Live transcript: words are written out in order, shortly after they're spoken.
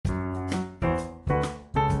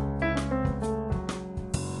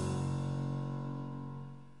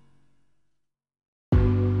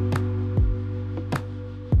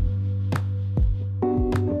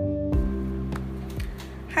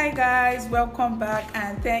Hi guys, welcome back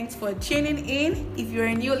and thanks for tuning in. If you're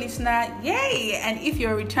a new listener, yay! And if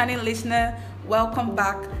you're a returning listener, welcome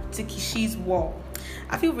back to Kishi's Wall.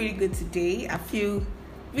 I feel really good today. I feel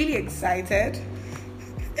really excited.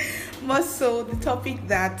 More so, the topic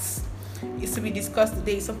that is to be discussed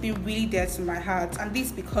today is something really dear to my heart, and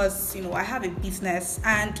this because I have a business,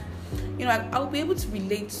 and I'll be able to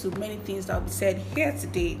relate to many things that will be said here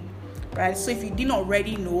today. Right, so if you didn't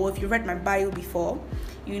already know, if you read my bio before,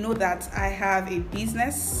 you know that I have a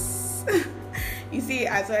business. You see,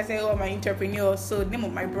 as I say, I'm an entrepreneur. So the name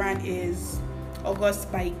of my brand is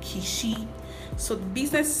August by Kishi. So the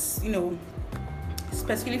business,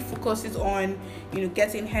 specifically focuses on,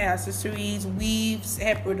 getting hair accessories, weaves,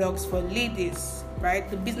 hair products for ladies. Right,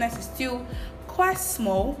 the business is still quite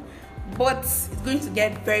small, but it's going to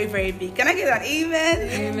get very, very big. Can I get an amen?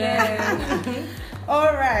 Amen.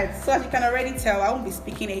 All right, so as you can already tell, I won't be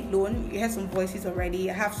speaking alone. You heard some voices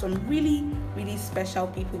already. I have some really, really special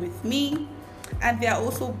people with me, and they are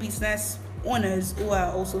also business owners who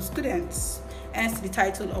are also students. Hence the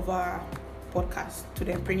title of our podcast,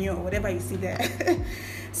 Studentpreneur, or whatever you see there.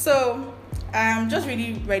 So I'm just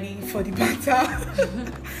really ready for the banter.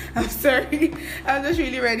 I'm sorry. I'm just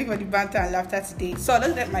really ready for the banter and laughter today. So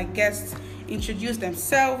let's let my guests introduce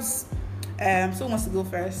themselves. So who wants to go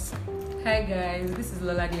first? Hi guys, this is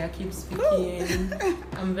Lola Akib speaking.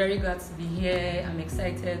 I'm very glad to be here. I'm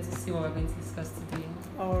excited to see what we're going to discuss today.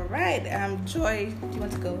 All right, Joy, do you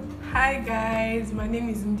want to go? Hi guys, my name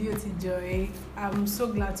is Ndioti Joy. I'm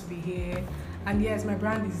so glad to be here. And yes, my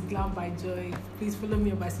brand is Glam by Joy. Please follow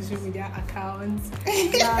me on my social media accounts.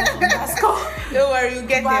 Don't worry, you'll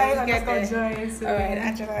get there. You'll get there. Joy, so all right,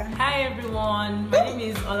 Angela. Hi everyone, my name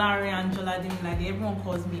is Olari Angela Dimilade. Everyone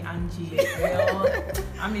calls me Angie as well.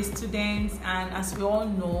 I'm a student, and as we all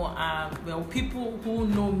know, people who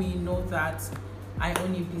know me know that I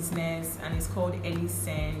own a business and it's called Early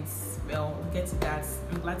Sense. Well, we'll get to that.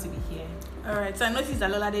 I'm glad to be here. All right, so I noticed that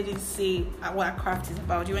Lola didn't say what our craft is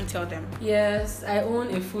about. Do you want to tell them? Yes, I own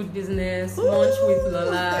a food business, Lunch with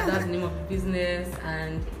Lola. That's the name of the business,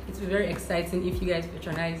 and it will be very exciting if you guys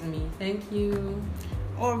patronize me. Thank you.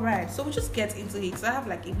 All right, so we'll just get into it. So I have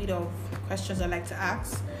like a bit of questions I'd like to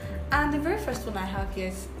ask. And the very first one I have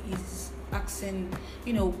here is asking,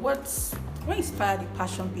 what inspired the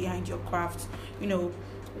passion behind your craft?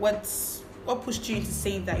 What pushed you into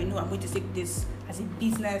saying that, I'm going to take this as a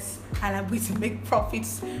business and I'm going to make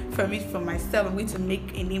profits from it for myself. I'm going to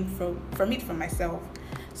make a name from it for myself.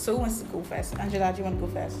 So who wants to go first? Angela, do you want to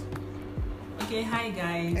go first? Okay, hi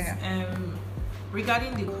guys. Yeah.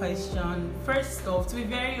 Regarding the question, first off, to be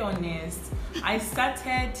very honest, I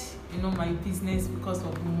started, my business because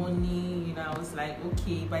of money. I was like,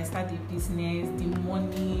 okay, if I start a business, the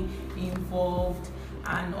money involved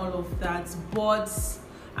and all of that. But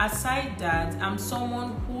aside that, I'm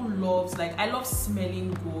someone who loves, I love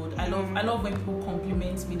smelling good. I love when people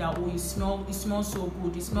compliment me that, you smell so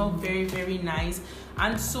good, you smell very, very nice.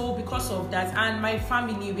 And so because of that, and my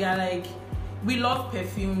family, we love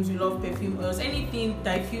perfumes, we love perfume oils, anything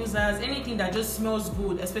diffusers, anything that just smells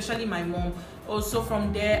good, especially my mom. Also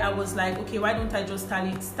from there, I was like, okay, why don't I just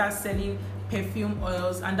start selling perfume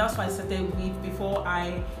oils? And that's what I started with before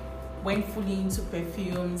I went fully into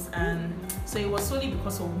perfumes. And so it was solely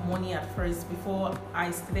because of money at first before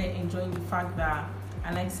I started enjoying the fact that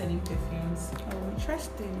I like selling perfumes. Oh,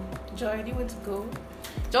 interesting. Joy, do you want to go?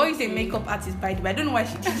 Joy is a makeup artist, by the way. I don't know why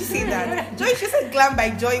did you say that? Joy, she said Glam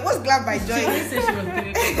by Joy. What's Glam by Joy? She said she was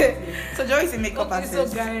doing it. So Joy is a makeup artist. So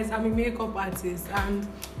guys, I'm a makeup artist, and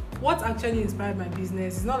what actually inspired my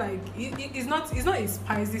business is not it's not a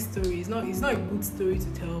spicy story. It's not a good story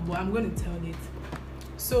to tell, but I'm going to tell it.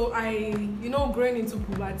 So I, growing into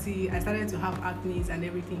puberty, I started to have acne and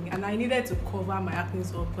everything, and I needed to cover my acne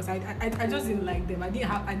up because I just didn't like them. I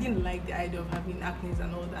didn't like the idea of having acne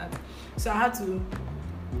and all that. So I had to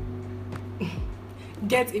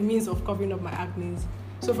get a means of covering up my acne.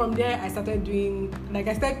 So from there, I started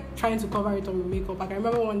trying to cover it up with makeup. I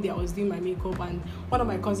remember one day I was doing my makeup, and one of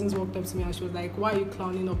my cousins walked up to me and she was like, "Why are you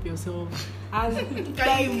clowning up yourself?" And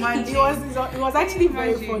Can you imagine? It was actually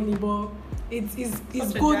very funny, but it's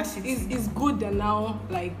good. It's good that now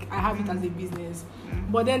I have it as a business.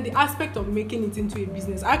 But then the aspect of making it into a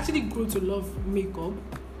business, I actually grew to love makeup.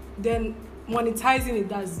 Then monetizing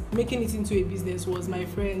it as making it into a business was my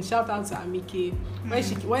friend. Shout out to Amike.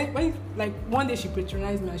 When one day she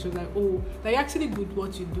patronized me and she was like, "Oh, you're actually good at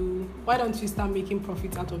what you do. Why don't you start making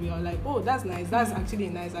profits out of it?" I was like, "Oh, that's nice. That's actually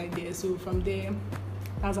a nice idea." So from there,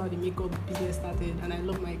 that's how the makeup business started, and I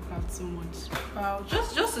love my craft so much. Wow,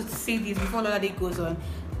 just to say this before Lola Day goes on,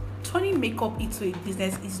 turning makeup into a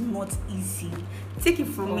business is not easy. Take it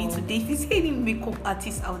from me today. If you see any makeup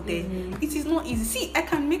artists out there, it is not easy. See, I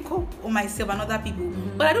can make up on myself and other people,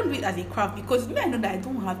 but I don't do it as a craft because me, I know that I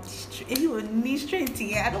don't have any strength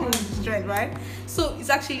here. I don't have the strength, right? So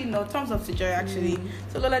it's actually no thumbs up to Joy actually.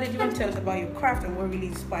 So Lola, did you want to tell us about your craft and what really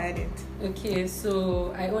inspired it? Okay,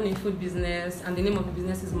 so I own a food business and the name of the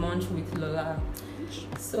business is Munch with Lola.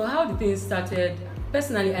 So how the thing started,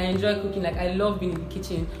 personally I enjoy cooking, like I love being in the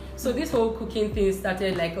kitchen. So this whole cooking thing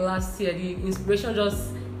started like last year. The inspiration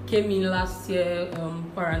just came in last year,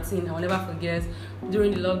 quarantine. I will never forget.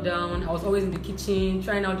 During the lockdown, I was always in the kitchen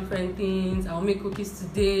trying out different things. I'll make cookies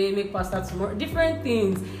today, make pasta tomorrow, different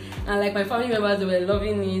things. And like my family members, they were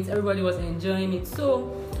loving it. Everybody was enjoying it.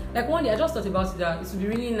 So like one day I just thought about it that it would be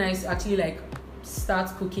really nice to actually like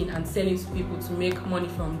start cooking and selling to people to make money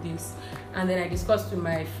from this. And then I discussed with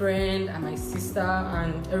my friend and my sister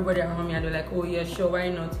and everybody around me, and they're like, oh yeah, sure, why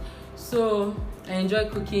not? So I enjoy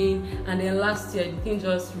cooking, and then last year the thing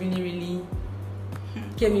just really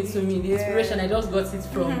came into me. The inspiration, I just got it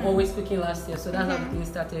from always cooking last year. So that's how the thing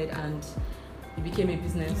started, and it became a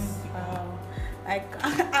business. Wow, like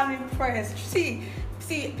I'm impressed. See,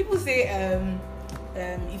 people say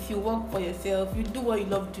if you work for yourself, you do what you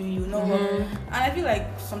love doing, you know. And I feel like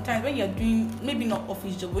sometimes when you're doing, maybe not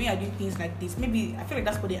office job, when you're doing things like this, maybe I feel like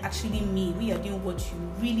that's what they actually mean, when you're doing what you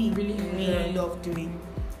really love doing.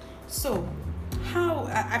 So how,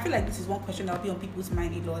 I feel like this is one question that will be on people's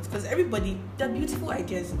mind a lot, because everybody, there are beautiful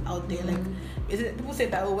ideas out there. Like people say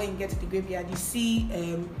that when you get to the graveyard, you see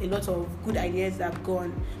a lot of good ideas that have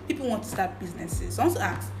gone. People want to start businesses. So I want to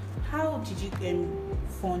ask, how did you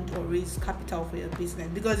fund or raise capital for your business?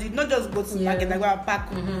 Because you not just go to the market and go and pack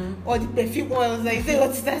all the perfume oils and you say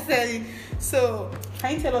what to start selling. So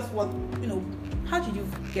can you tell us what, how did you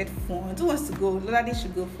get funds? Who wants to go? Lola, they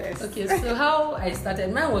should go first. Okay, so how I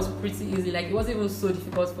started, mine was pretty easy. Like it wasn't even so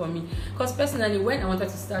difficult for me. Because personally, when I wanted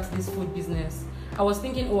to start this food business, I was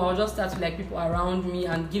thinking, I'll just start with like people around me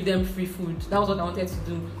and give them free food. That was what I wanted to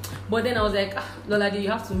do. But then I was like, Lola, you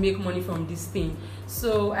have to make money from this thing.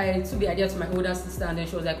 So I took the idea to my older sister, and then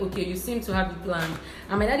she was like, okay, you seem to have the plan.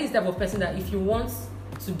 And my dad is the type of person that if you want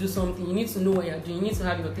to do something, you need to know what you're doing. You need to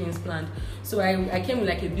have your things planned. So I came with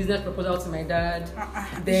like a business proposal to my dad.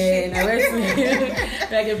 Then I went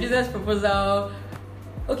to like a business proposal.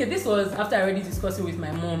 Okay, this was after I already discussed it with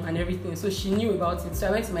my mom and everything, so she knew about it. So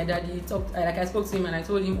I went to my daddy, I spoke to him, and I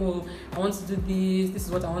told him, I want to do this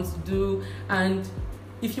is what I want to do. And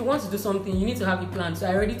if you want to do something, you need to have a plan. So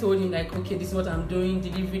I already told him like, okay, this is what I'm doing,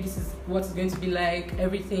 delivery, this is what it's going to be like,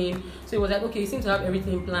 everything. So he was like, okay, you seem to have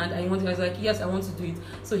everything planned, and I was like, yes, I want to do it.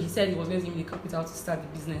 So he said he was going to give me the capital to start the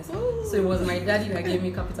business. So it was my daddy that gave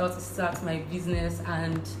me capital to start my business,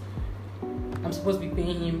 and I'm supposed to be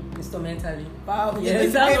paying him instrumentally. Wow.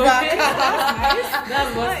 Yes, that's okay.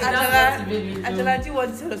 That's what the baby do. Angela, do you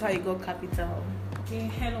want to tell us how you got capital?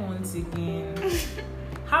 Okay, hello once again.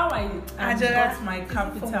 How I got my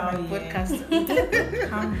capital.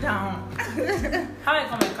 Calm down. How I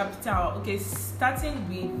got my capital. Okay, starting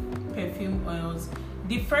with perfume oils.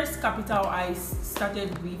 The first capital I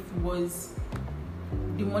started with was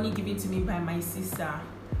the money given to me by my sister.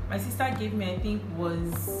 My sister gave me, I think,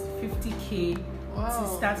 was 50K to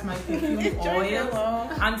start my perfume oils.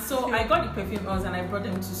 And so I got the perfume oils and I brought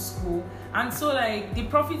them to school. And so like the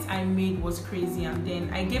profit I made was crazy. And then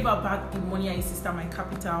I gave her back the money I insisted my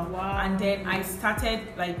capital. Wow. And then I started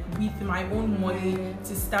like with my own money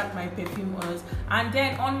to start my perfume oils. And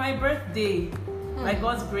then on my birthday, by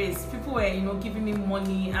God's grace, people were, giving me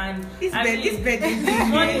money, and this money, it's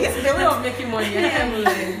the way of making money.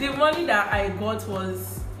 The money that I got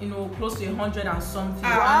was, close to 100 and something.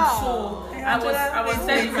 Wow. And so I was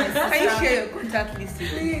telling my sister. Can you share your contact list?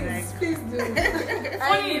 Please do.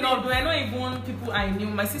 Funny enough, though, I know even people I knew.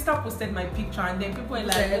 My sister posted my picture, and then people were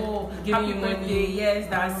like, happy birthday, yes,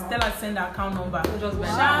 that's Stella send her account number.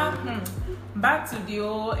 Back to the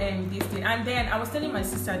whole this thing. And then I was telling my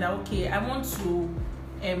sister that okay, I want to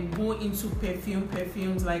go into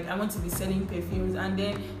perfumes, like I want to be selling perfumes. And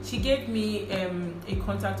then she gave me a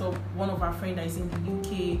contact of one of her friends that is in the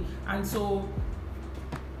UK. And so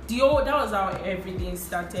that was how everything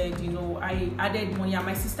started. I added money, and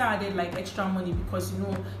my sister added like extra money because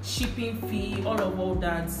shipping fee, all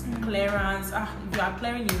that, clearance. If you are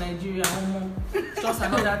clearing in Nigeria, just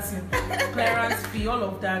another thing, clearance fee, all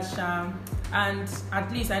of that. And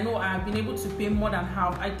at least I know I have been able to pay more than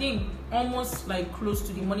half. I think almost like close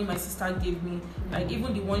to the money my sister gave me. Like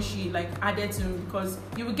even the one she like added to me, because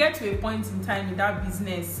you will get to a point in time in that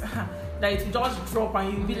business that it will just drop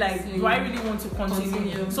and you'll be like, do I really want to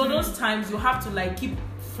continue? So those times you have to like keep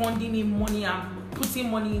funding in money and putting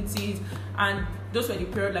money into it, and those were the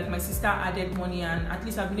period like my sister added money, and at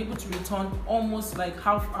least I've been able to return almost like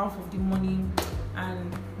half of the money.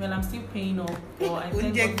 And well, I'm still paying off. I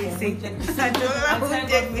thank God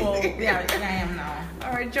for where I am now.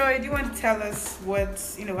 All right, Joy, do you want to tell us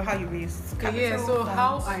how you raised capital? Yeah, so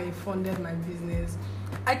how I funded my business.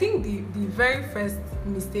 I think the very first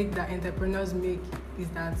mistake that entrepreneurs make is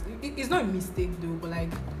that it's not a mistake though, but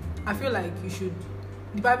like I feel like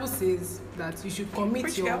the Bible says that you should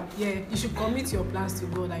commit your plans to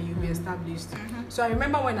God and you'll be established. So I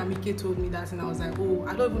remember when Amike told me that, and I was like, oh,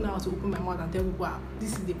 I don't even know how to open my mouth and tell people,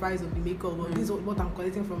 this is the price of the makeup, or this is what I'm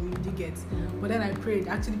collecting from you, do you get? But then I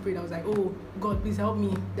actually prayed, I was like, oh God, please help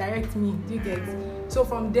me, direct me, do you get? So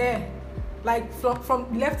from there, like from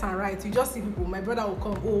left and right, you just see people. My brother will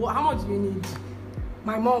come, oh, how much do you need?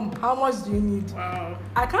 My mom, how much do you need? Wow.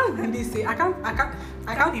 I can't really say, I can't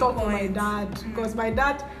talk to my dad, because my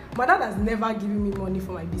dad has never given me money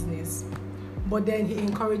for my business, but then he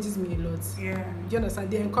encourages me a lot. Yeah. Do you understand?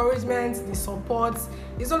 The encouragement, the support,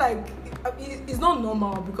 it's not like, it's not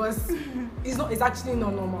normal, because it's actually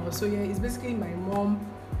not normal. So yeah, it's basically my mom,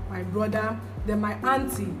 my brother, then my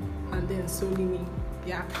auntie, and then solely me.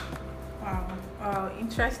 Yeah. Wow,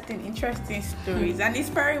 interesting stories and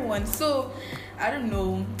inspiring ones. So, I don't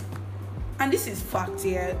know, and this is fact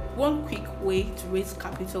here. One quick way to raise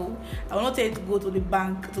capital. I will not tell you to go to the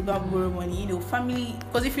bank to go and borrow money. Family.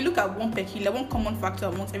 Because if you look at one common factor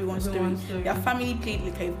amongst everyone's story, their family played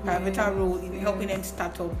like a pivotal role in helping them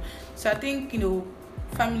start up. So I think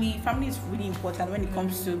family is really important when it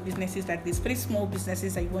comes to businesses like this, very small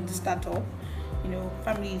businesses that you want to start up.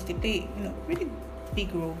 Families, they play really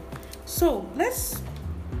big role. So let's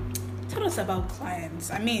tell us about clients.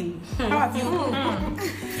 I mean, how have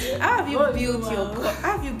you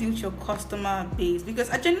built your customer base? Because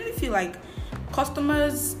I genuinely feel like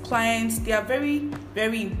customers, clients, they are very,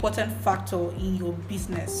 very important factor in your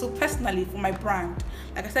business. So personally, for my brand,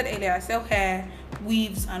 like I said earlier, I sell hair,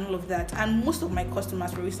 weaves, and all of that. And most of my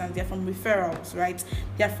customers, for instance, they're from referrals, right?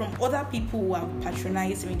 They're from other people who have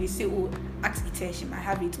patronized me. They say, oh, ask Iteshima, I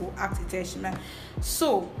have it, or ask Iteshima.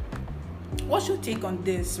 So, what's your take on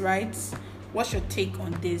this, right? What's your take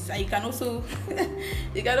on this? And you can also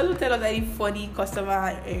tell us any funny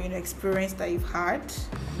customer experience that you've had,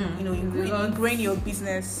 in growing your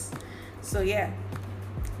business. So yeah,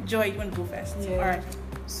 Joy, you want to go first? Yeah. All right.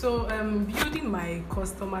 So building my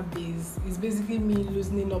customer base is basically me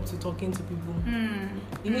loosening up to talking to people.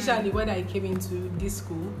 Initially, when I came into this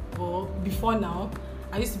school, or before now,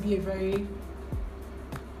 I used to be a very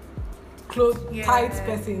close, tight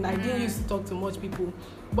person. I didn't used to talk to much people.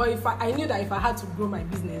 But I knew that if I had to grow my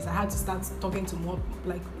business, I had to start talking to more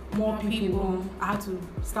people. I had to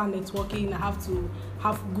start networking. I have to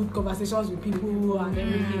have good conversations with people and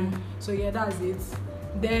everything. So yeah, that's it.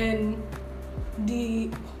 Then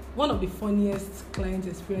one of the funniest client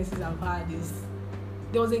experiences I've had is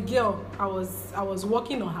there was a girl. I was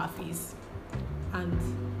working on her face, and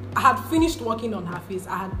I had finished working on her face.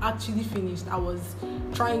 I had actually finished. I was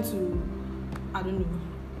trying to,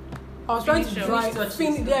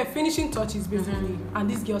 finishing touches basically, and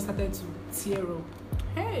this girl started to tear up.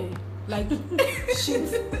 Hey, like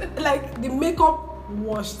like the makeup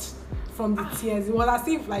washed from the tears. It was as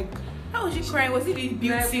if like. How was she crying? Was it the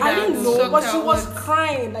beauty? I didn't know, but she was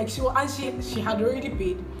crying. Like she had already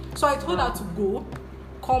paid. So I told her to go,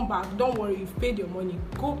 come back. Don't worry, you've paid your money.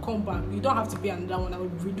 Come back. You don't have to pay another one. I will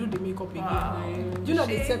redo the makeup again. Wow. Do you know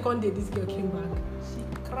the second day this girl came back? She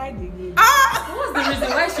cried again. What was the reason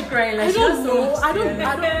why she cried? Like, I don't know.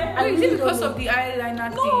 I Is really it because don't of the eyeliner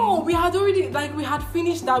thing? No, we had already we had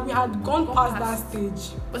finished that. We had gone past that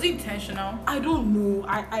stage. Was it intentional? I don't know.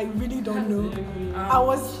 I really don't know. I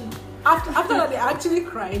was. After that, I actually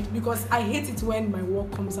cried because I hate it when my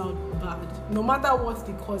work comes out bad. No matter what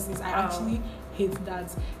the cause is, I actually hate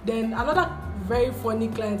that. Then another very funny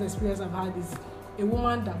client experience I've had is a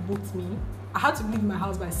woman that booked me. I had to leave my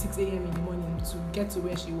house by 6 a.m. in the morning to get to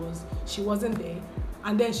where she was. She wasn't there.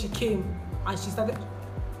 And then she came and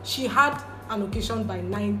she had an occasion by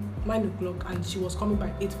 9 o'clock and she was coming by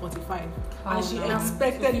 8:45. And she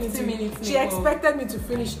expected me to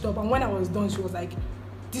finish it up. And when I was done, she was like,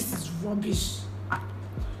 this is rubbish.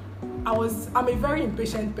 I'm a very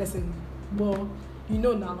impatient person, but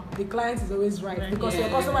now the client is always right because your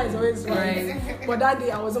customer is always right. But that day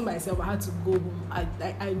I wasn't myself. I had to go home. I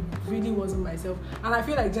really wasn't myself, and I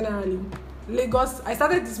feel like generally Lagos. I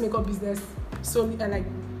started this makeup business solely, and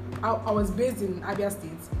I was based in Abia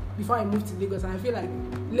State before I moved to Lagos, and I feel like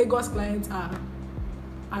Lagos clients are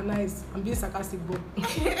nice. I'm being sarcastic, but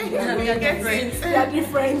they are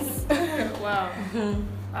different. Wow.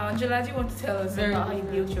 Angela, do you want to tell us about how you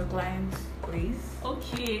built your clients' base?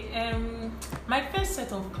 Okay. My first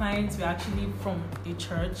set of clients were actually from a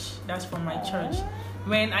church. That's from my church.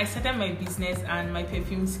 When I started my business and my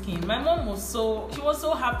perfume skin, my mom was so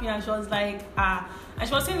happy, and she was like, and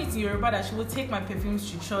she was saying it in Yoruba that she would take my perfumes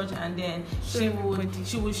to church, and then she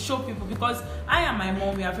would show people, because I and my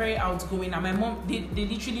mom, we are very outgoing, and my mom, they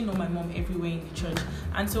literally know my mom everywhere in the church.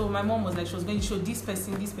 And so my mom was like, she was going to show this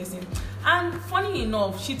person, and funny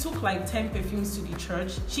enough, she took like 10 perfumes to the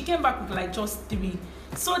church. She came back with like just 3.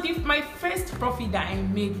 So my first profit that I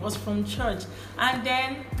made was from church. And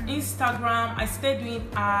then Instagram, I started doing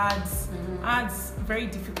ads. Ads, very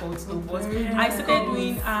difficult though, but I started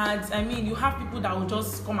doing ads. I mean, you have people that will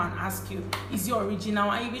just come and ask you, is your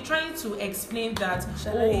original? And you'll be trying to explain that,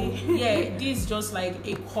 this is just like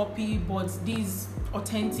a copy, but this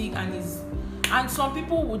authentic and some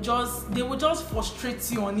people will just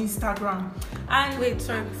frustrate you on Instagram. And wait,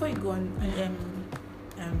 sorry, before you go on,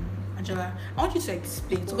 Angela, I want you to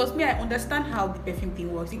explain, because I understand how the perfume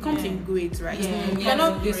thing works. It comes in grades, right?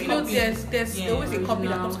 There's always a copy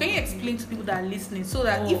that comes. Can you explain to people that are listening, so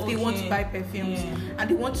that if they want to buy perfumes and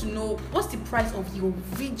they want to know what's the price of the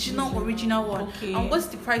original one, and what's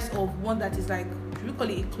the price of one that is like, we call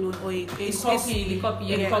it a clone or a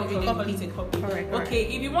copy. Okay,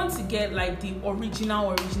 if you want to get like the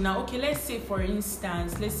original, okay, let's say for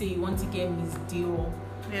instance, you want to get Miss Dior.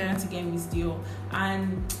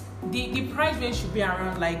 And the price range should be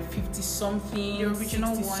around like 50 something, the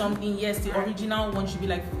original 60 one. Something. Yes, the original one should be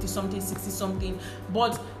like 50 something, 60 something.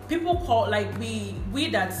 But people call, like, we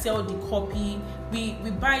that sell the copy, we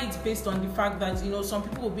buy it based on the fact that, some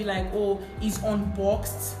people will be like, oh, it's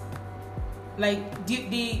unboxed. Like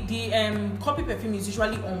the copy perfume is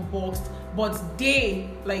usually unboxed, but they,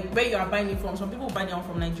 like, where you are buying it from, some people buy their own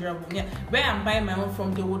from Nigeria, but where I'm buying my own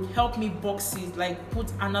from, they would help me box it, like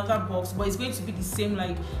put another box, but it's going to be the same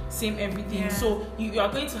everything. So you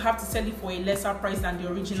are going to have to sell it for a lesser price than the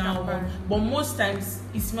original one, but most times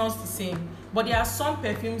it smells the same. But there are some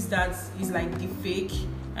perfumes that is like the fake.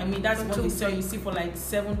 I mean, that's what they sell, you see, for like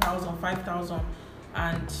 7,000, 5,000,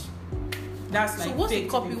 and that's like, so what's fake, the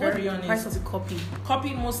copy? What's the price of the copy?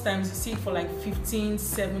 Copy, most times you see it for like 15,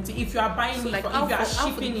 17. If you are buying it, like, if you are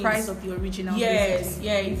shipping the price of the original. Yes,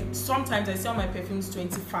 sometimes I sell my perfumes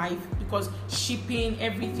 25, because shipping,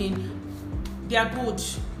 everything, they are good.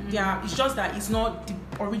 It's just that it's not the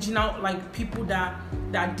original, like people that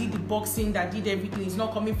did the boxing, that did everything. It's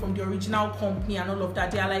not coming from the original company and all of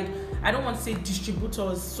that. They are like, I don't want to say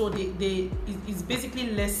distributors, so it's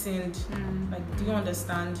basically lessened. Like, do you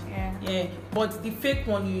understand? Yeah. But the fake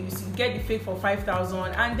one, you get the fake for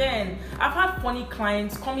 5,000, and then I've had funny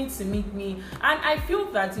clients coming to meet me, and I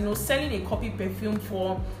feel that, selling a copy perfume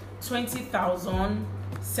for 20,000,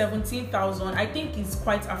 17,000, I think is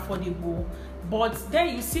quite affordable. But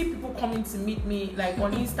then you see people coming to meet me, like,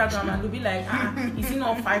 on Instagram, and they'll be like, is it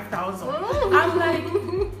not 5,000? I'm like,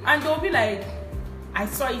 and they'll be like, I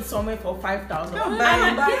saw it somewhere for 5,000.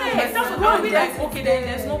 I'll be like, okay, then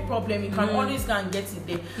there's no problem. You can always go and get it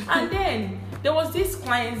there. And then there was this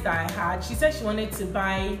client that I had. She said she wanted to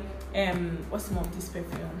buy what's the name of this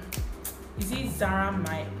perfume? Is it Zara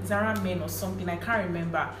Men or something? I can't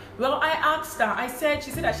remember. Well, I asked her.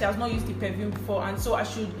 She said that she has not used the perfume before, and so I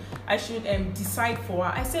should decide for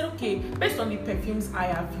her. I said, okay, based on the perfumes I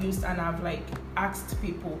have used, and I've like asked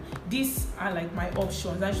people, these are like my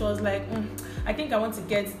options. And she was like, I think I want to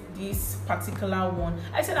get this particular one.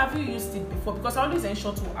 I said, have you used it before? Because I always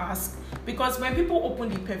ensure to ask, because when people open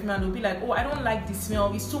the perfume and they'll be like, oh, I don't like the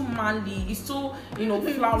smell, it's too manly, it's too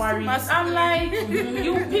flowery. I'm like,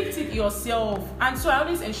 you picked it yourself. And so I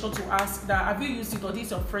always ensure to ask that, have you used it, or this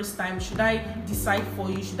is your first time? Should I decide for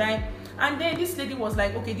you? And then this lady was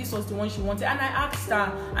like, okay, this was the one she wanted. And I asked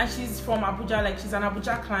her, and she's from Abuja, like she's an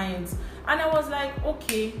Abuja client. And I was like,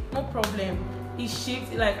 okay, no problem. It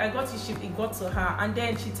shipped, like I got it shipped, it got to her. And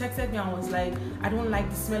then she texted me and was like, I don't like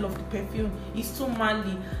the smell of the perfume, it's too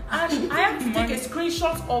manly. And I have to take a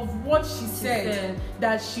screenshot of what she said,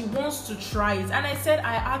 that she wants to try it. And I said,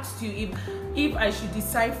 I asked you if I should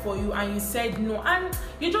decide for you, and you said no. And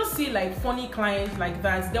you just see like funny clients like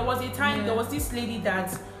that. There was a time, there was this lady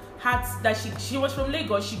that she was from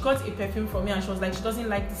Lagos. She got a perfume from me, and she was like, she doesn't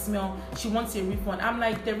like the smell, she wants a refund. I'm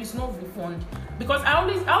like, there is no refund, because I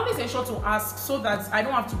always ensure to ask, so that I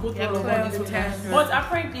don't have to go through all of this. But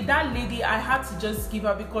apparently that lady, I had to just give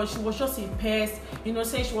her, because she was just a pest,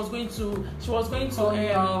 saying she was going to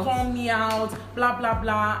call me out, blah blah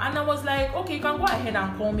blah. And I was like, okay, you can go ahead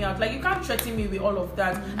and call me out, like, you can't threaten me with all of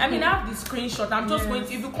that. I mean, I have the screenshot, I'm just going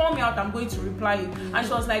to, if you call me out, I'm going to reply you. And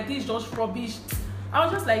she was like, this is just rubbish. I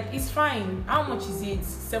was just like, it's fine. How much is it?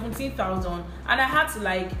 17,000. And I had to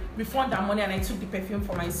like refund that money, and I took the perfume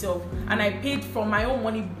for myself, and I paid from my own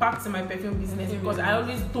money back to my perfume business, because I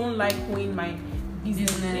always don't like owing my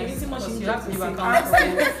business.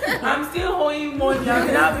 I'm still owing money.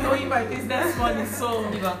 I'm not owing my business money. So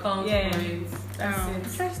yeah.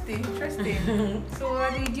 Interesting. So,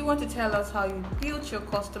 Adi, do you want to tell us how you built your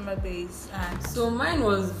customer base? And so mine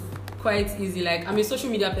was quite easy. Like, I'm a social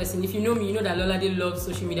media person. If you know me, you know that Lolade loves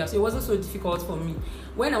social media, so it wasn't so difficult for me.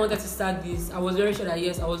 When I wanted to start this, I was very sure that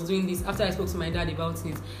yes, I was doing this. After I spoke to my dad about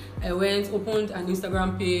it, I went, opened an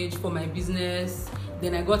Instagram page for my business.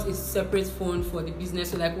 Then I got a separate phone for the business,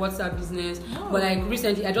 so like WhatsApp business. Oh. But like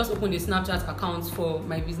recently, I just opened a Snapchat account for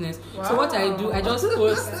my business. Wow. So what I do, I just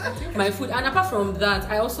post my food. And apart from that,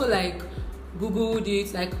 I also like Googled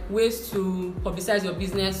it, like ways to publicize your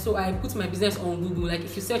business. So I put my business on Google. Like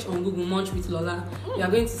if you search on Google, Munch with Lola, you are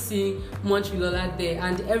going to see Munch with Lola there.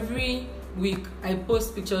 And every week I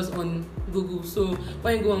post pictures on Google. So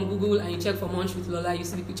when you go on Google and you check for Munch with Lola, you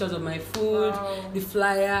see the pictures of my food, the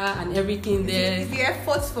flyer and everything there. It's the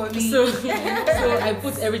efforts for me. So I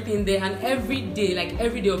put everything there, and every day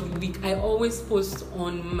of the week, I always post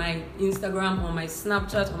on my Instagram, on my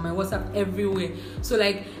Snapchat, on my WhatsApp, everywhere. So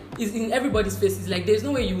like it's in everybody's faces. Like there's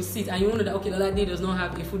no way you will sit and you know that okay, Lola Day does not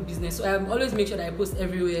have a food business. So I always make sure that I post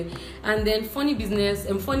everywhere. And then funny business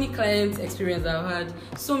and funny client experience I've had,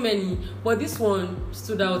 so many, but this one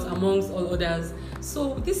stood out amongst all others.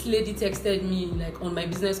 So this lady texted me like on my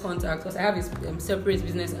business contact, because I have a separate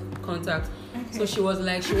business contact. Okay. So she was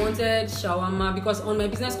like, she wanted shawarma, because on my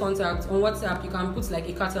business contact on WhatsApp you can put like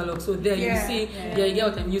a catalog. So there you see,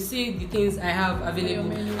 you see the things I have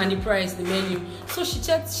available and the price, the menu. So she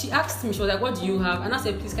checked. She asked me, she was like, "What do you have?" And I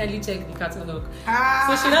said, "Please kindly check the catalog."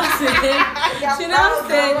 So she now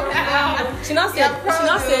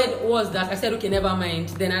said, "What's that?" I said, "Okay, never mind."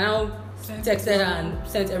 Then I now texted her and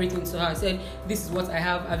sent everything to her. I said, "This is what I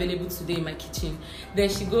have available today in my kitchen." Then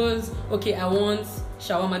she goes, "Okay, I want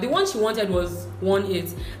shawarma." The one she wanted was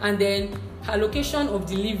 1-8, and then her location of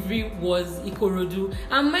delivery was Ikorodu.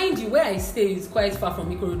 And mind you, where I stay is quite far from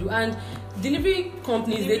Ikorodu, and delivery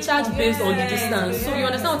companies, they charge based on the distance. So you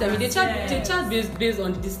understand what I mean? They charge based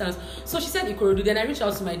on the distance. So she said Ikorodu. Then I reached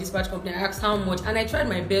out to my dispatch company. I asked how much, and I tried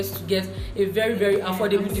my best to get a very, very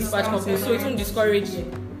affordable dispatch company, so it won't discourage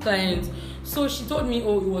clients. So she told me,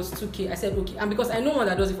 oh, it was 2K. I said, okay. And because I know one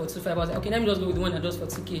that does it for 2.5, I was like, okay, let me just go with the one that does for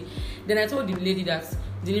 2K. Then I told the lady that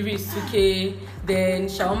delivery is 2K, then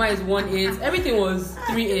shawarma is 1.8, everything was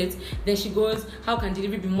 3.8. Then she goes, how can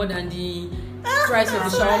delivery be more than the price of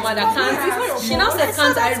the shawarma? That can't. She now said,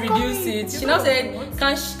 can't I reduce it? She now said,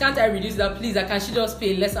 can't I reduce that, please? That can she just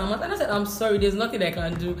pay less amount? And I said, I'm sorry, there's nothing I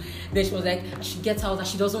can do. Then she was like, she gets out, that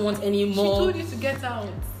she doesn't want any more. She told you to get out.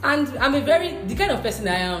 And I'm the kind of person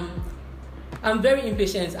I am. I'm very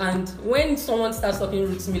impatient, and when someone starts talking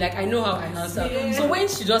rude to me, like I know how I answer. Yeah. So when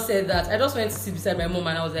she just said that, I just went to sit beside my mom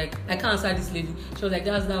and I was like, I can't answer this lady. She was like,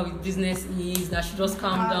 that's how business is, that she just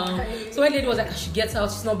calm down. So when the lady was like, she gets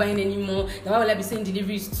out, she's not buying anymore. Then why will I be saying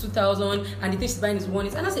delivery is 2,000 and the thing she's buying is 1?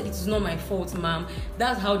 And I said, it is not my fault, ma'am.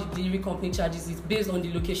 That's how the delivery company charges it, based on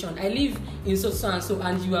the location. I live in so and so,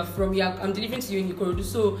 and you are from here. I'm delivering to you in Ikorodu,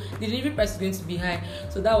 so the delivery price is going to be high.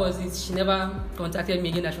 So that was it. She never contacted me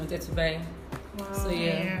again that she wanted to buy. Wow. So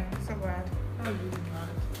yeah, so bad. That's really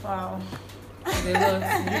bad. Wow. A lot,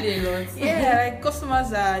 really a lot. Yeah, like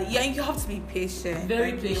customers are. Yeah, you have to be patient.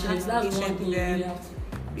 Very like, patient. That's one thing you really have to.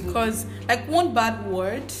 Because like one bad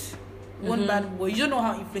word, you don't know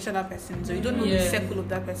how influential that person is, or you don't know the circle of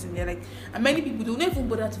that person. They're like, and many people don't even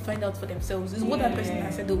bother to find out for themselves. It's what that person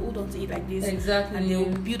has said. They'll hold on to it like this, exactly, and they'll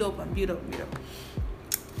build up.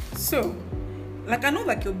 So, like I know,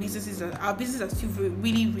 like our businesses are still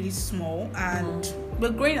really, really small, and we're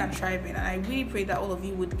growing and thriving. And I really pray that all of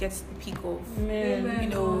you would get the peak of, in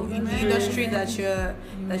the industry that you're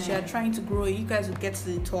trying to grow. You guys would get to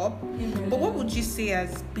the top. But what would you say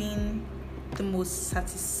has been the most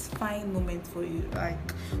satisfying moment for you?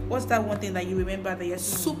 Like, what's that one thing that you remember that you're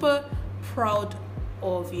super proud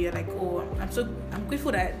of? You're like, oh, I'm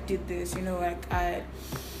grateful that I did this.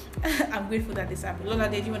 I'm grateful that this happened. Lola,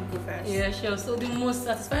 did you want to go first? Yeah, sure. So the most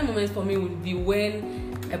satisfying moment for me would be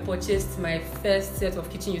when I purchased my first set of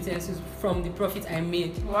kitchen utensils from the profit I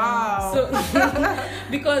made. Wow. So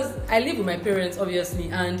because I live with my parents, obviously,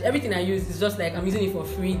 and everything I use is just like I'm using it for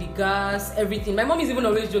free. The gas, everything. My mom is even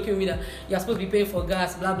always joking with me that you're supposed to be paying for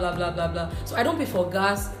gas, blah blah blah blah blah. So I don't pay for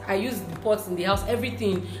gas. I use the pots in the house,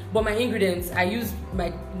 everything. But my ingredients, I use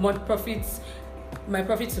my profit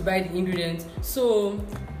to buy the ingredients. So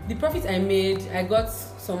the profit I made, I got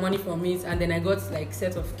some money from it, and then I got like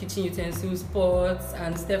set of kitchen utensils, pots,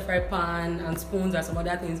 and stir-fry pan, and spoons, and some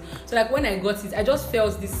other things. So like when I got it, I just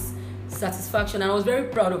felt this satisfaction, and I was very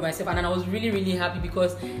proud of myself, and I was really, really happy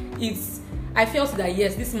because I felt that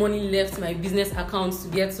yes, this money left my business accounts to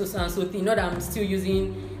get so and so thing. Not that I'm still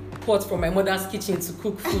using pots from my mother's kitchen to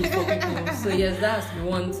cook food for people. So yes, that's the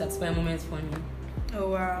one satisfying moment for me. Oh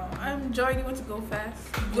wow. I'm Joy, you want to go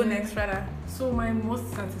first? Go next, rather. So my most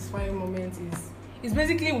satisfying moment is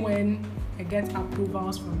basically when I get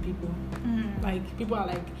approvals from people. Like people are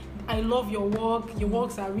like, I love your work. Your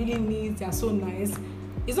works are really neat. They are so nice.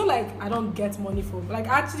 It's not like I don't get money for. Like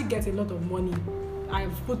I actually get a lot of money.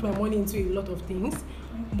 I've put my money into a lot of things,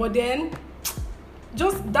 but then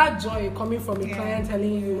just that joy coming from a client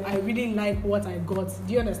telling you, I really like what I got.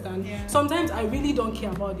 Do you understand? Yeah. Sometimes I really don't care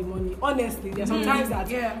about the money. Honestly, there's sometimes that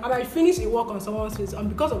I might finish a work on someone's face, and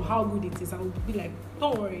because of how good it is, I would be like,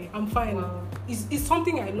 don't worry, I'm fine. Wow. It's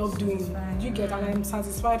something I love doing. Do you get? And I'm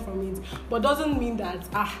satisfied from it. But doesn't mean that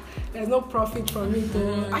there's no profit from it.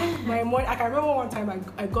 My money. I can remember one time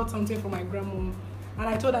I got something from my grandmom. And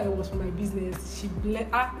I told her it was for my business. She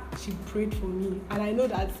prayed for me, and I know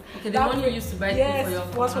that the money you used to buy things for your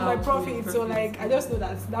was for my profit. So like I just know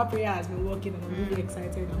that prayer has been working, and I'm really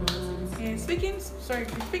excited about it. Yeah,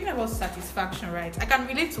 speaking about satisfaction, right? I can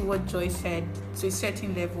relate to what Joy said to a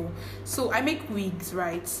certain level. So I make wigs,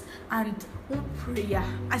 right? And one prayer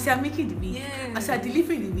as you're making the wig, as you're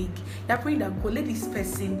delivering the wig, you're praying that God, let this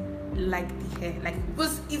person like the hair, like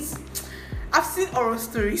because I've seen horror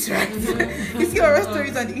stories, right? You see horror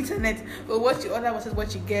stories on the internet, but what you order versus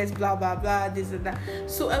what you get, blah blah blah, this and that.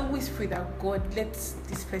 So I always pray that God let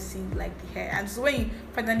this person like the hair. And so when you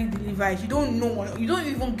finally deliver it, you don't know, you don't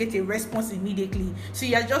even get a response immediately. So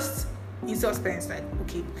you're just in suspense, like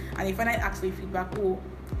okay. And you finally ask for feedback, do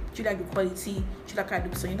you like the quality? Do you like how it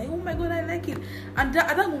looks? So you're like, oh my God, I like it. And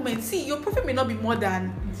at that moment, see, your profit may not be more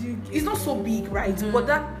than, it's not so big, right? But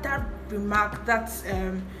that remark, that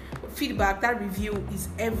feedback, that review is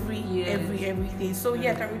everything. So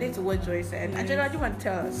I can relate to what Joy said. Angela, do you want to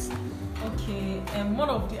tell us? Okay,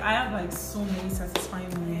 I have like so many satisfying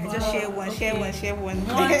moments. Just share one.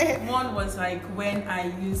 One was like when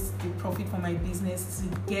I used the profit from my business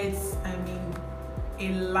to get, a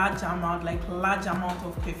large amount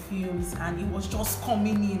of perfumes, and it was just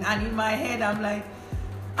coming in, and in my head I'm like,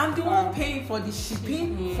 I'm the one paying for the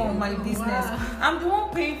shipping from my business. I'm the one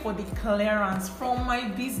paying for the clearance from my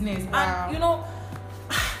business. And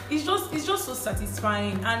it's just so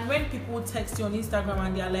satisfying. And when people text you on Instagram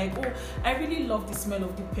and they're like, I really love the smell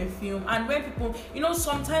of the perfume. And when people,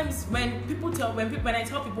 sometimes when I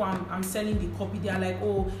tell people I'm selling the copy, they're like,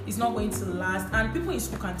 it's not going to last. And people in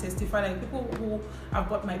school can testify, like people who have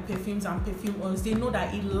bought my perfumes and perfume oils, they know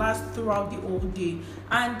that it lasts throughout the whole day.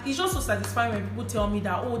 And it's just so satisfying when people tell me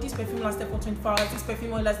that, this perfume lasted for 24 hours, this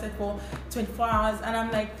perfume oil lasted for 24 hours. And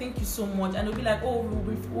I'm like, thank you so much. And they'll be like, we'll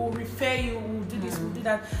refer you, we'll do this, we'll do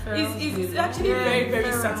that. It's actually very,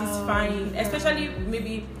 very satisfying, especially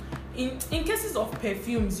maybe in cases of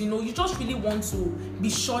perfumes. You just really want to be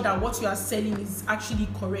sure that what you are selling is actually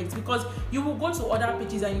correct, because you will go to other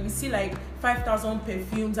pages and you will see like 5,000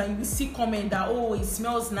 perfumes and you will see comment that it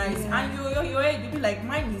smells nice, and you'll be like,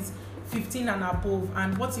 mine is 15 and above,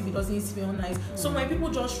 and what if it doesn't smell nice? So when people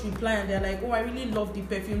just reply and they're like, I really love the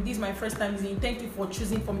perfume, this is my first time using it, thank you for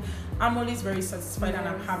choosing for me, I'm always very satisfied and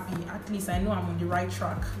I'm happy. At least I know I'm on the right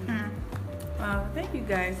track. Wow, thank you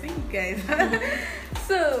guys.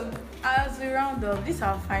 So as we round up, this is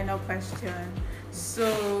our final question.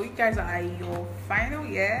 So you guys are your final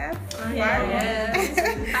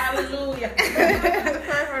hallelujah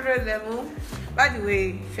 500 level. By the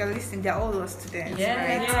way, if you're listening, they're all our students,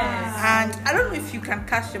 right? And I don't know if you can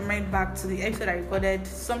cast your mind back to the episode I recorded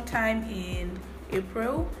sometime in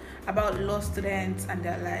April about law students and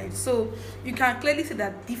their lives. So you can clearly see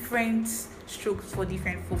that different strokes for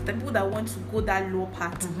different folks. The people that want to go that law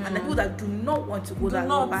path and the people that do not want to go that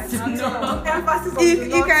law path. You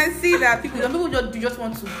can see that people just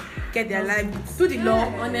want to get their life, do the law,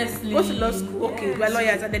 honestly, go to law school, we're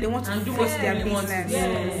lawyers, and then they want to face their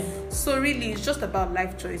business. So really, it's just about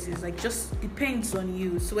life choices. Like, just depends on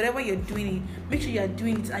you. So whatever you're doing, make sure you're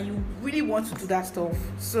doing it and you really want to do that stuff.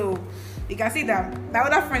 So you can see that my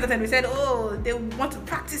other friends that we said, they want to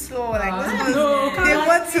practice law. Like, they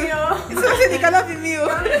want to. It's something you cannot be me.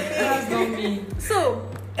 That's not me. So,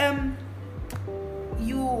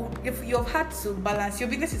 if you've had to balance, your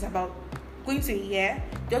business is about going to a year.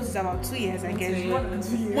 Yours is about 2 years, I guess.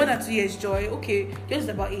 More than 2 years, Joy. Okay, yours is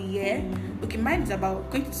about a year. Okay, mine is about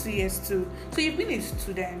going to 2 years too. So you've been a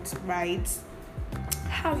student, right?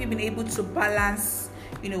 How have you been able to balance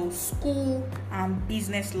school and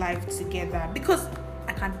business life together? Because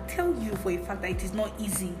I can tell you for a fact that it is not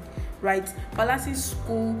easy, right? Balancing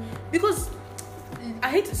school, because I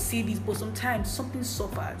hate to say this, but sometimes something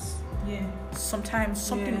suffers. Yeah. Sometimes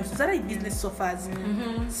something else. Is that a business suffers?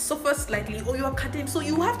 Suffers slightly, or your academic. So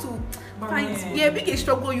you have to find big a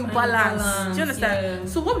struggle. You balance. Do you understand?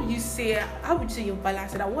 So what would you say? How would you say you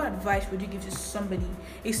balance it? And what advice would you give to somebody,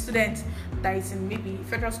 a student that is in maybe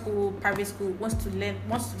federal school, private school, wants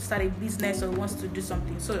to start a business or wants to do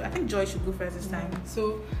something? So I think Joy should go first this time.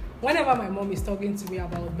 So whenever my mom is talking to me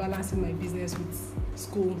about balancing my business with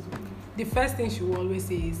school, the first thing she will always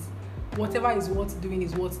say is, whatever is worth doing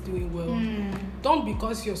is worth doing well. Don't,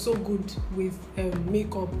 because you're so good with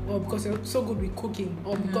makeup, or because you're so good with cooking,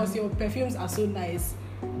 or because your perfumes are so nice,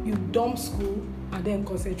 you dump school and then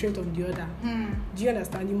concentrate on the other. Do you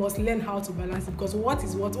understand? You must learn how to balance it, because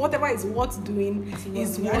whatever is worth doing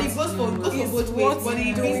is and it goes for both ways, for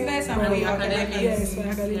the business and for your academics. Yes, for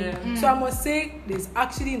academic. So I must say, it's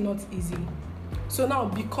actually not easy. So now,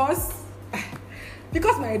 because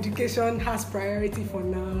my education has priority for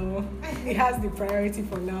now, it has the priority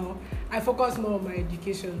for now, I focus more on my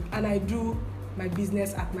education and I do my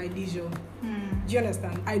business at my leisure. Do you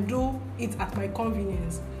understand? I do it at my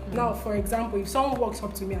convenience. Now, for example, if someone walks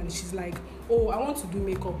up to me and she's like, oh, I want to do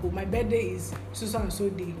makeup, oh, my birthday is so and so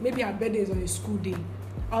day, maybe her birthday is on a school day,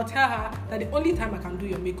 I'll tell her that the only time I can do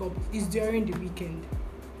your makeup is during the weekend.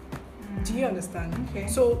 Do you understand? Okay.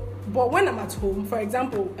 So, but when I'm at home, for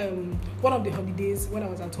example, one of the holidays when I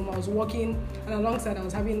was at home, I was working, and alongside I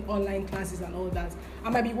was having online classes and all that. I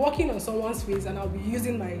might be working on someone's face, and I'll be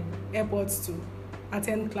using my AirPods to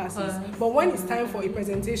attend classes. But when it's time for a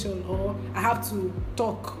presentation or I have to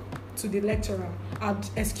talk to the lecturer, I'd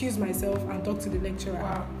excuse myself and talk to the lecturer.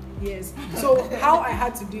 Wow. Yes. So how I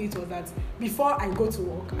had to do it was that before I go to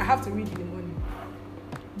work, I have to read in the morning.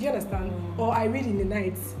 Do you understand? Or I read in the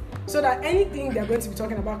night. So that anything they're going to be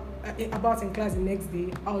talking about in class the next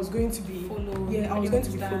day, I was going to be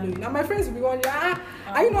following. Now my friends will be wondering,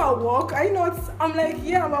 are you not at work? Are you not? I'm like,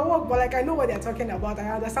 yeah, I'm at work, but like I know what they're talking about.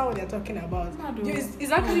 I understand what they're talking about.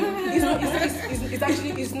 It's actually it's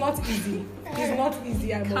not easy. It's not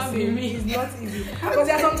easy. I must say, it's not easy, because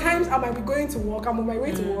there are sometimes I might be going to work. I'm on my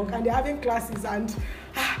way to work, and they're having classes and.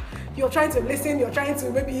 You're trying to listen, you're trying to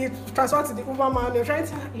maybe transfer to the Uberman, you're trying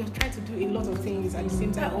to do a lot of things at the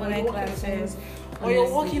same time. Or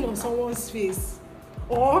you're working on someone's face.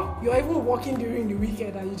 Or you're even working during the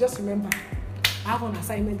weekend and you just remember, I have an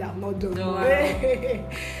assignment that I'm not done. No.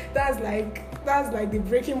 That's like the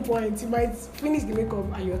breaking point. You might finish the makeup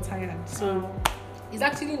and you're tired. So it's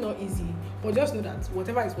actually not easy. But just know that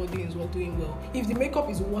whatever is worth doing is worth doing well. If the makeup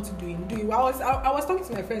is worth doing, do it. I was talking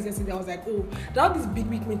to my friends yesterday. I was like, oh, there are these big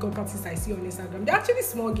makeup artists I see on Instagram. They're actually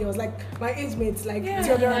small girls, like my age mates, like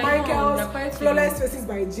Theodora Michaels, Flawless Faces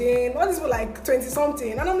by Jane. All these were like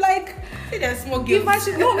 20-something, and I'm like, they're small girls.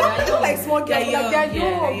 Not like small girls. They're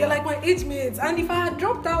young. They're like my age mates. And if I had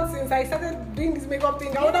dropped out since I started doing this makeup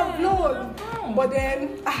thing, I would have known. But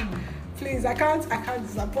then. Please, I can't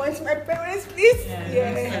disappoint my parents, please.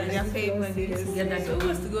 So who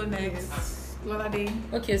wants to go next? Lolade.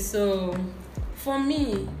 Okay, so for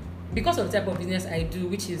me, because of the type of business I do,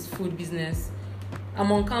 which is food business,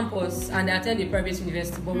 I'm on campus and I attend a private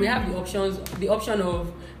university, but we have the option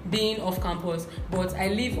of being off campus, but I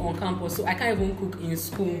live on campus, so I can't even cook in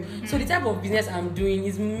school. So the type of business I'm doing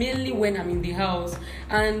is mainly when I'm in the house.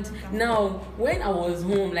 And now when I was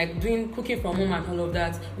home, like doing cooking from home and all of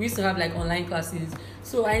that, we used to have like online classes.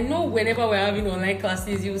 So I know whenever we're having online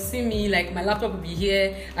classes, you'll see me, like my laptop will be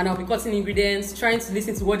here and I'll be cutting ingredients, trying to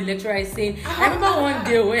listen to what the lecturer is saying. I remember one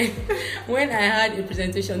day when I had a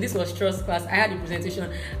presentation, this was trust class, I had a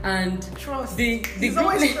presentation and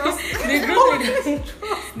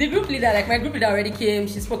the group leader, like my group leader already came,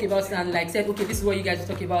 she spoke about it and like said, okay, this is what you guys will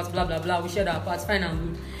talk about, blah, blah, blah. We shared our parts, fine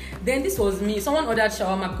and good. Then this was me. Someone ordered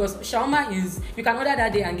shawarma, because shawarma is, you can order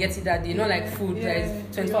that day and get it that day, not like food that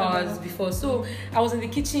is 24 hours before. So I was in the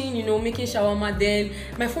kitchen, making shawarma. Then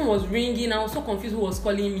my phone was ringing. I was so confused who was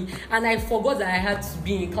calling me. And I forgot that I had to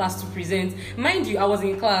be in class to present. Mind you, I was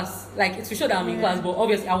in class, like to show that I'm in class, but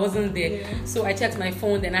obviously I wasn't there. So I checked my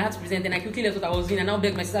phone, then I had to present. Then I quickly left what I was doing and now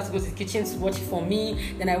begged my sister to go to the kitchen to watch it for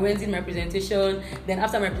me. Then I went in my presentation. Then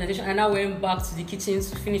after my presentation, I now went back to the kitchen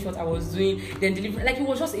to finish what I was doing. Then deliver. Like it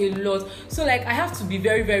was just a lot. So like I have to be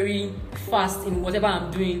very, very fast in whatever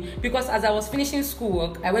I'm doing, because as I was finishing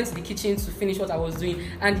schoolwork, I went to the kitchen to finish what I was doing,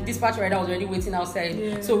 and the dispatch rider was already waiting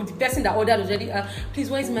outside. So the person that ordered was already, please,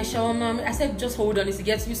 where is my shawarma? I said, just hold on, it's to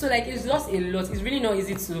get to you. So like it's just a lot. It's really not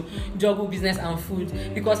easy to juggle business and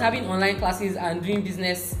food, because having online classes and doing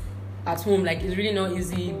business at home. Like, it's really not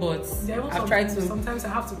easy, but I've tried to. Sometimes I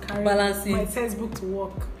have to carry balance my it. textbook to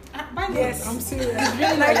work. Yes, I'm serious. It's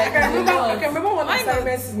really Like, not I can remember one Why not?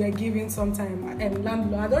 assignments we were given sometime, and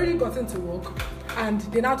landlord had already gotten to work, and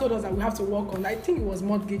they now told us that we have to work on, I think it was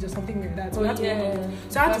mortgage or something like that. So we had to work on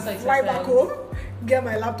it. So I had to That's fly back exercise. home, get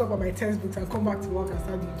my laptop and my textbooks, and come back to work and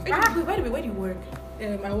start doing. Where do you work?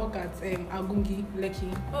 I work at Agungi,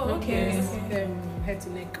 Lekki. Oh, okay. Yes, head to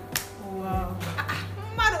neck. Oh, wow.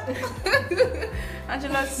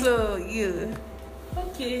 Angela, so you.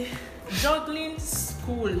 Okay, juggling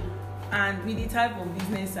school and with the type of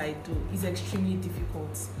business I do is extremely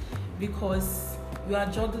difficult because you are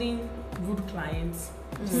juggling rude clients,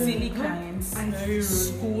 silly clients,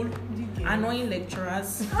 school, annoying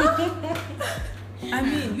lecturers. I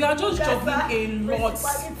mean, you are just juggling a lot.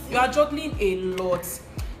 You are juggling a lot.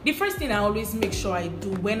 The first thing I always make sure I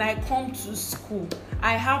do when I come to school,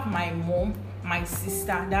 I have my mom, my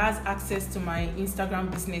sister that has access to my Instagram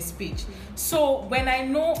business page. So when I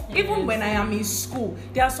know, even when I am in school,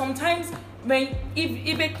 there are sometimes when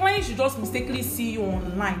if a client should just mistakenly see you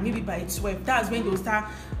online, maybe by 12, that's when they'll start,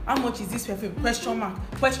 how much is this perfume? Question mark.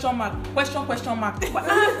 But,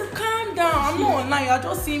 calm down, I'm not online, you're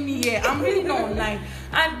just seeing me here, I'm really not online.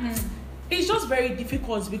 And it's just very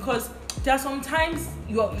difficult because there are sometimes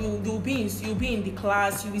you'll be in the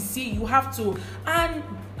class, you will see, you have to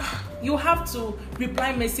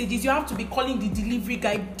reply messages, you have to be calling the delivery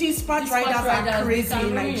guy. Dispatch riders are crazy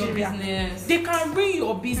in Nigeria. They can ruin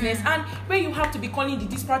your business. And when you have to be calling the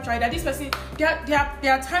dispatch rider, this person, there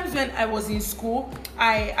are times when I was in school,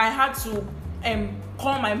 I had to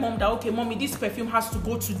call my mom that, okay, mommy, this perfume has to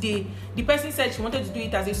go today. The person said she wanted to do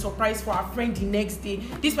it as a surprise for her friend the next day.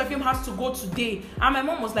 This perfume has to go today. And my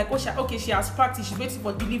mom was like, she has packed it, she's waiting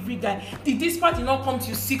for delivery guy. The dispatch did not come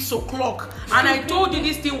till 6 o'clock. And I told you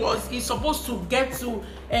this thing is supposed to get to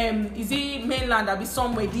is it mainland or be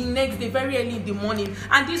somewhere the next day, very early in the morning.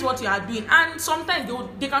 And this is what you are doing. And sometimes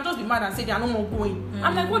they can just be mad and say they are no more going.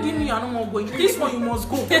 I'm like, what do you mean you are no more going? This one you must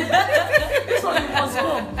go. This one you must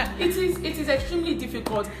go. It is extremely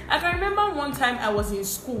difficult. I can remember one time I was in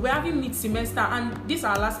school. We're having mid-semester, and this is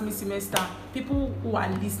our last mid-semester. People who are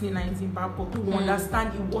listening in Zimbabwe who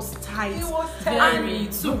understand it was tight. It was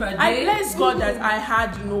very super. I bless God that I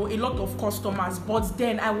had, a lot of customers, but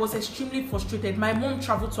then I was extremely frustrated. My mom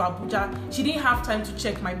traveled to Abuja. She didn't have time to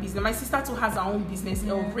check my business. My sister too has her own business,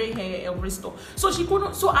 El Grey Hair, El Grey Store. So she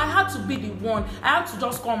couldn't. So I had to be the one. I had to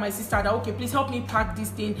just call my sister that, okay, please help me pack this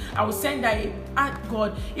thing. I will send her.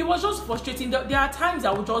 God, it was just frustrating. There are times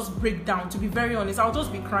I would just break down. To be very honest, I would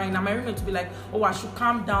just be crying, and my roommate would be like, "Oh, I should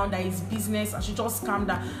calm down. That is business. I should just calm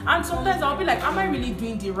down." And sometimes I'll be like, "Am I really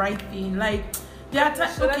doing the right thing?" Like, there are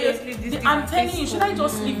times, I'm telling you, should I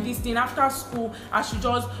just leave this thing after school? I should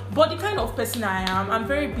just. But the kind of person I am, I'm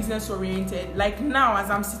very business oriented. Like now, as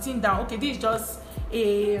I'm sitting down, okay, this is just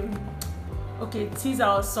a teaser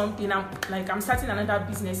or something. I'm starting another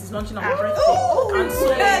business. It's launching on my birthday. And so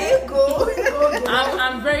there you go.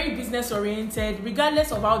 I'm very business oriented,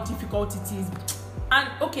 regardless of how difficult it is. And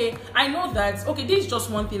okay, I know that, okay, this is just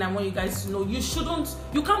one thing I want you guys to know. You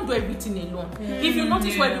can't do everything alone. If you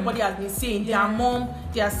notice what everybody has been saying, their mom,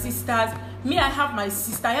 their sisters, me, I have my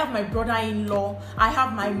sister, I have my brother-in-law, I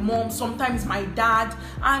have my mom, sometimes my dad,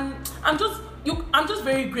 and I'm just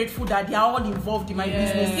very grateful that they are all involved in my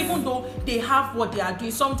business, even though they have what they are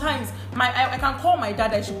doing. Sometimes I can call my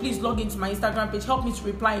dad, I should please log into my Instagram page, help me to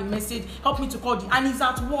reply a message, help me to call and he's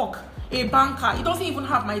at work, a banker. He doesn't even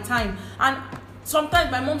have my time. And sometimes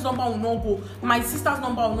my mom's number will not go, my sister's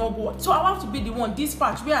number will not go. So I have to be the one,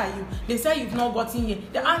 dispatch, where are you? They say you've not gotten here.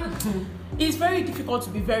 And it's very difficult, to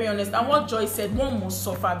be very honest. And what Joy said, one must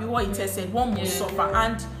suffer. Be what it said, one must suffer.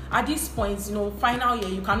 And at this point, final year,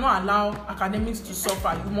 you cannot allow academics to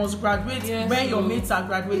suffer. You must graduate when your mates are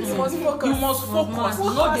graduating. You must focus.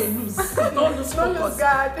 They lose. Don't lose focus.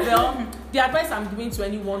 Well, the advice I'm giving to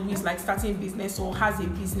anyone who is like starting a business or has a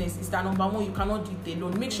business is that, number one, you cannot do it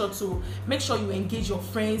alone. Make sure you engage your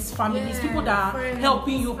friends, families, people that are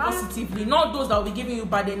helping you positively, not those that will be giving you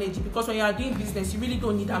bad energy. Because when you are doing business, you really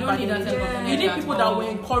don't need that bad energy. You need people that will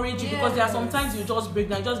encourage you, because there are sometimes you just break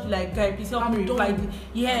down, just be like, guy, please help me reply.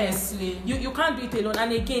 Yes, you can't do it alone.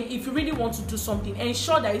 And again, if you really want to do something,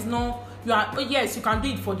 ensure that it's not. Yes, you can do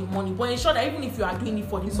it for the money, but ensure that even if you are doing it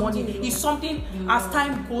for the money, it's something as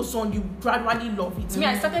time goes on, you gradually love it. Me,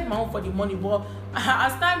 I started my own for the money, but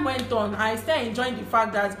as time went on, I started enjoying the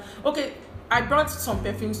fact that, okay, I brought some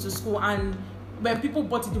perfumes to school, and when people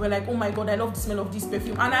bought it, they were like, oh my God, I love the smell of this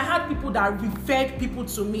perfume. And I had people that referred people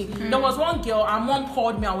to me. There was one girl, her mom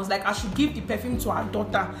called me. I was like, I should give the perfume to her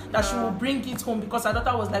daughter, that she will bring it home, because her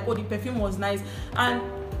daughter was like, oh, the perfume was nice. And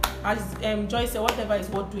as Joy said, whatever is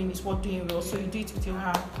worth doing is worth doing well. So you do it with your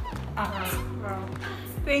heart. Wow.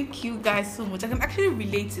 Thank you guys so much. I can actually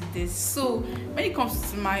relate to this. So when it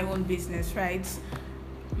comes to my own business, right,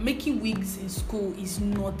 making wigs in school is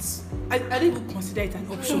not, I don't even consider it an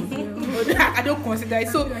option. I don't consider it.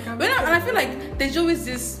 So I feel like there's always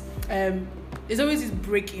this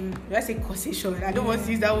break in, let's say, causation. I don't want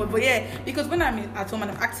to use that word, but yeah, because when I'm at home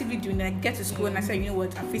and I'm actively doing it, I get to school and I say, you know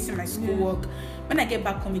what, I'm facing my schoolwork. When I get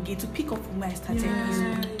back home again, to pick up from where I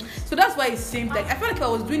started. So that's why it seems like, I feel like if I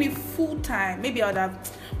was doing it full time, maybe I would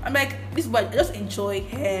have, I'm like, this is what I just enjoy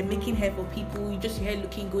hair, making hair for people. You just, your hair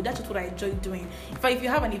looking good. That's just what I enjoy doing. If you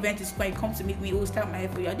have an event in school, you come to meet me, style my hair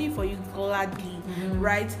for you. I do it for you gladly,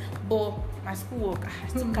 right? But my schoolwork, I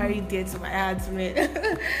still carry there to my heart,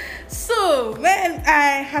 man. So, man,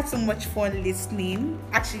 I had so much fun listening.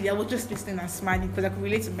 Actually, I was just listening and smiling because I could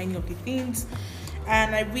relate to many of the things.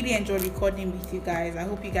 And I really enjoyed recording with you guys. I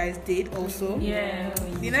hope you guys did also. Yeah.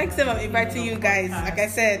 The next time I'm inviting you guys, like I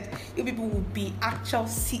said, you people will be actual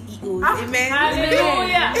CEOs. Amen.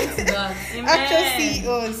 Hallelujah. Actual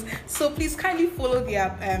CEOs. So please kindly follow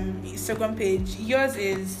their Instagram page. Yours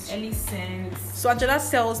is Ellie Sense. So Angela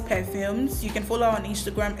sells perfumes. You can follow her on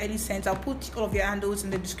Instagram, Ellie Sense. I'll put all of your handles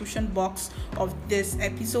in the description box of this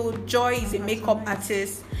episode. Joy is a makeup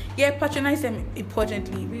artist. Yeah, patronize them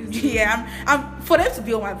importantly. Yeah, I'm for them to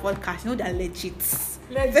be on my podcast, you know they're legit.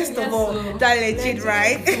 First of all, they're legit,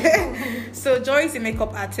 right? So Joy is a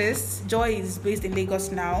makeup artist. Joy is based in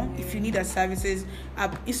Lagos now. If you need her services,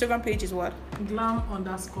 Instagram page is what?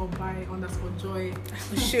 glam_by_joy.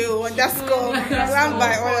 Show _glam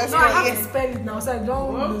by _. No, I have to spell it now, so I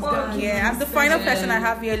don't lose that. Yeah, I'm the final person I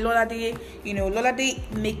have here. Lolade, Lolade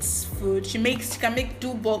makes food. She can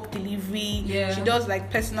do bulk delivery. Yeah. She does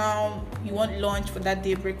like personal. You want lunch for that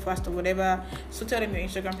day, breakfast or whatever. So tell them your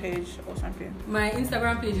Instagram page or something. My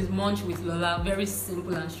Instagram page is Munch with Lola. Very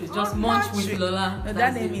simple and straight. Just Munch with Lola. No,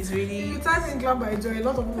 that name is really. If you type in Glam by Joy, a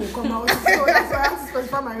lot of people will come out. So that's why I have to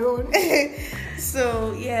specify my own.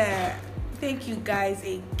 So yeah, thank you guys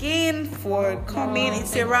again for coming.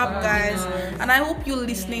 It's a wrap, guys, and I hope you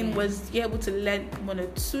listening was able to learn one or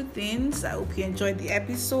two things. I hope you enjoyed the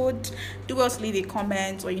episode. Do also leave a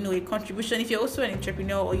comment or a contribution. If you're also an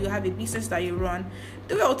entrepreneur or you have a business that you run,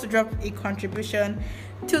 do also drop a contribution.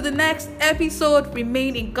 Till the next episode,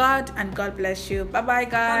 remain in God and God bless you. Bye bye,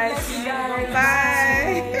 guys. God bless you guys. Bye.